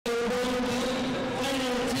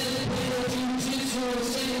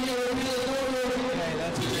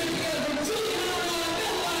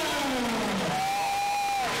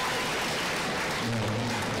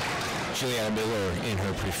Juliana Miller, in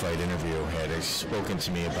her pre-fight interview, had spoken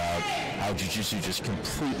to me about how jiu-jitsu just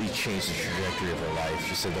completely changed the trajectory of her life.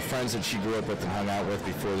 She said the friends that she grew up with and hung out with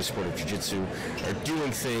before the sport of jiu-jitsu are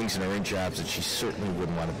doing things and are in jobs that she certainly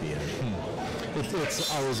wouldn't want to be in.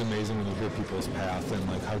 It's always amazing when you hear people's path and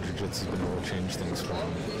like how jiu-jitsu's been able to change things for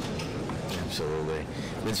them. Absolutely.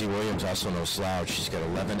 Linsey Williams, also no slouch. She's got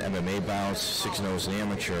 11 MMA bouts, 6-0 as an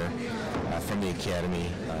amateur from the academy,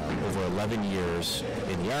 over 11 years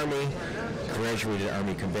in the Army, graduated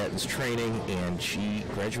Army Combatants Training, and she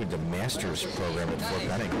graduated the Master's program at Fort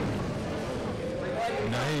Benning.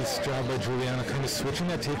 Nice job by Juliana, kind of switching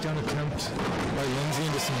that takedown attempt by Linsey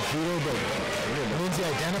into some judo, but Linsey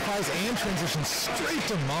identifies and transitions straight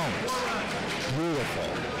to mount. Beautiful.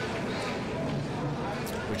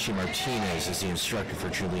 Richie Martinez is the instructor for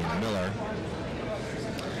Juliana Miller.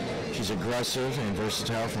 She's aggressive and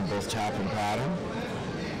versatile from both top and bottom.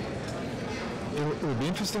 It would be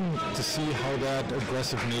interesting to see how that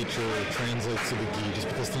aggressive nature translates to the gi, just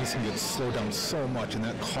because things can get slowed down so much, and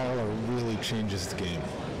that collar really changes the game.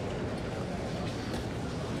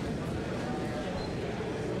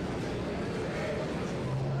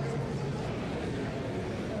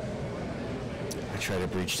 I tried to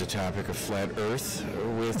breach the topic of flat earth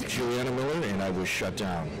with Juliana Miller, and I was shut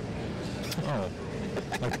down. Oh,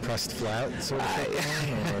 like pressed flat sort of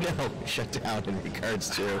thing? No, shut down in regards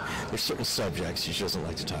to there's certain subjects she doesn't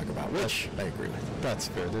like to talk about, which I agree with. That's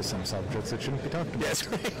fair. There's some subjects that shouldn't be talked about. That's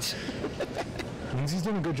right. Linsey's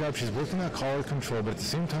doing a good job. She's working that collar control, but at the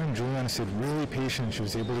same time, Juliana stayed really patient, and she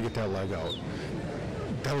was able to get that leg out.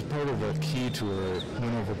 That was part of the key to her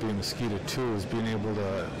win over being Mosquito too, is being able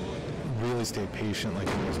to really stay patient, like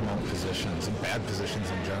in those mount positions and bad positions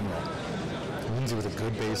in general. Linsey with a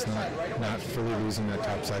good base, not fully losing that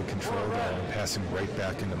topside control though, and passing right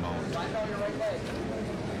back into mount.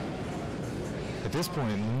 At this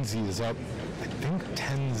point, Linsey is up, I think,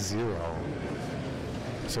 10-0.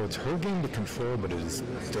 So it's her game to control, but it is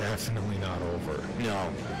definitely not over.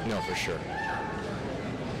 No, for sure.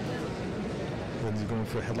 Linsey going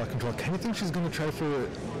for a headlock control. I kind of think she's going to try for,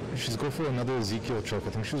 she's going for another Ezekiel choke.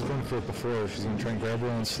 I think she was going for it before. She's going to try and grab her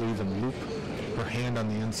own sleeve and loop her hand on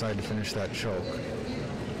the inside to finish that choke.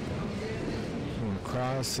 Going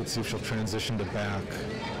across, let's see if she'll transition to back.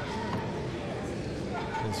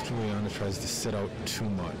 As Juliana tries to sit out too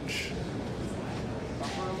much.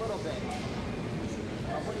 Bumper a little bit.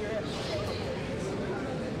 Bump with your hips.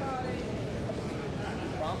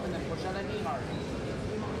 Bump and then push on that knee hard.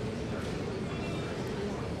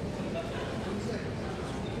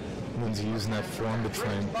 Linsey using that form to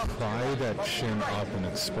try and pry that chin up and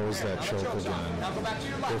expose that choke again.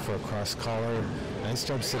 Go for a cross collar. Nice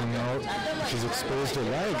job sitting out. She's exposed her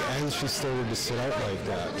leg as she started to sit out like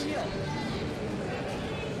that.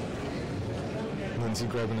 Linsey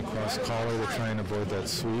grabbing the cross collar to try and avoid that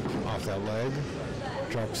sweep off that leg.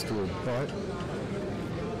 Drops to her butt.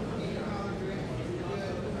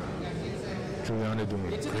 Juliana doing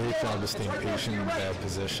a great job of staying patient in that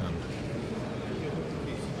position.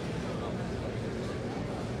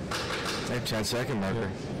 10-second marker.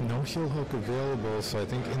 No heel hook available, so I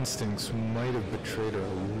think instincts might have betrayed her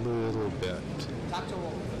a little bit.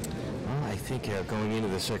 Well, I think going into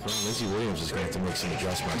the second round, Linsey Williams is going to have to make some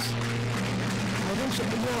adjustments. I think so.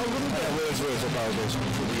 Yeah, a little bit. Williams apologized for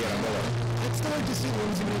Juliana Miller. I'd still like to see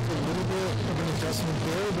Linsey make a little bit of an adjustment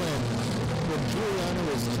there when Juliana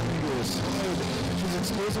was turning to her side. She was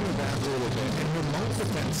exposing her back a little bit, and her mount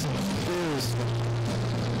defense is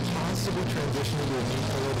possibly transitioning to a knee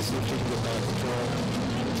pillow to see if she can get back control.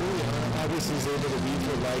 Juliana obviously is able to weave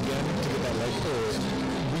her leg in to get that leg, or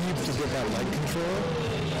weave to get that leg control,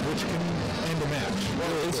 which can end a match.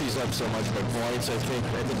 Well, Linsey's up so much by points. I think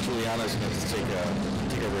Juliana's going to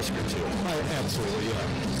take a risk or two. Absolutely, yeah.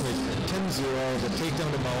 Like 10-0, the takedown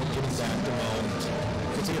to mount, getting back to mount.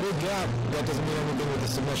 It's a big gap. That doesn't mean anything with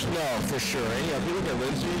the submission. No, for sure. And yeah, if you look at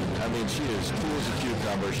Linsey, I mean, she is cool as a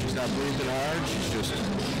cucumber. She's not breathing hard. She's just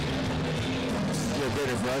a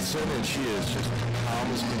bit aggressive, and she is just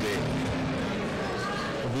calm as can be.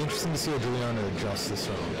 It'll be interesting to see how Juliana adjusts this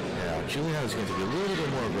round. Yeah, Juliana's going to be a little bit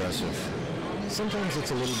more aggressive. Sometimes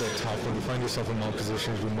it's a little bit tough when you find yourself in mount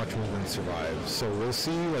positions with much more than survive. So we'll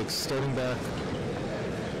see, like, starting back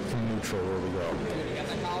from neutral where we go.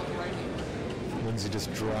 Linsey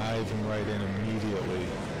just driving right in immediately.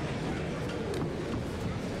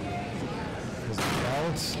 As the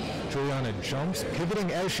bounce, Juliana jumps,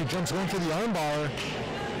 pivoting as she jumps, going for the armbar.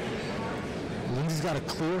 Linsey's got to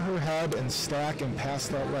clear her head and stack and pass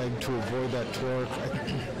that leg to avoid that torque.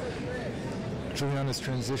 Juliana's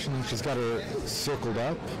transitioning. She's got her circled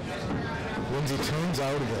up. Linsey turns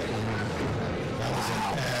out of it. That was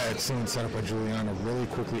an excellent setup by Juliana, really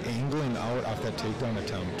quickly angling out off that takedown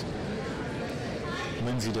attempt.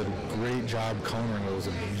 Linsey did a great job countering. It was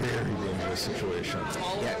a very dangerous situation.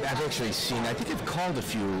 Yeah, I've actually seen, I think I've called a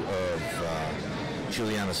few of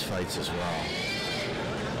Juliana's fights as well.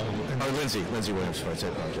 Or Linsey Williams fights, I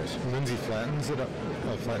apologize. Linsey flattens it up,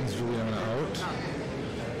 flattens Juliana out.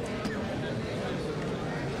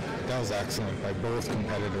 That was excellent by both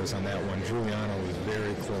competitors on that one. Juliana was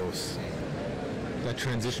very close. That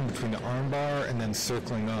transition between the armbar and then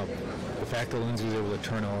circling up, the fact that Linsey was able to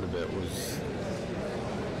turn out a bit was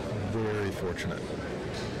very fortunate.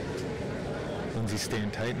 Linsey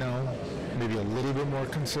staying tight now, maybe a little bit more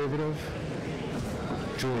conservative.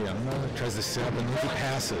 Juliana tries to set up and Linsey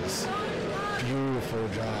passes. Beautiful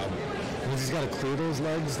job. Linsey's got to clear those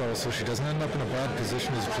legs though, so she doesn't end up in a bad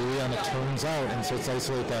position as Juliana turns out and starts to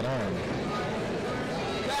isolate that arm.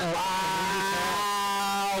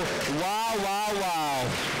 Wow.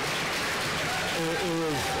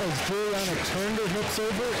 As Juliana turned her hips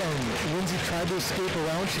over and Linsey tried to escape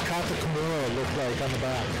around, she caught the Kimura, it looked like, on the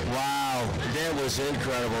back. Wow, that was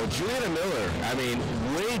incredible. Juliana Miller, I mean,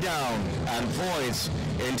 way down on points,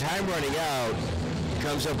 and time running out,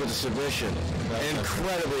 comes up with a submission.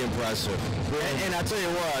 Incredibly impressive. And I'll tell you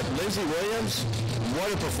what, Linsey Williams, what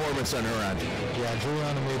a performance on her end. Yeah,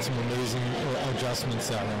 Juliana made some amazing adjustments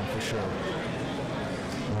that round for sure.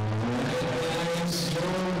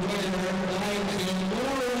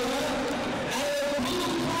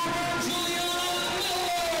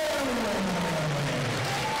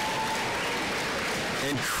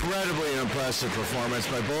 Incredibly impressive performance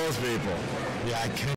by both people. Yeah, I can't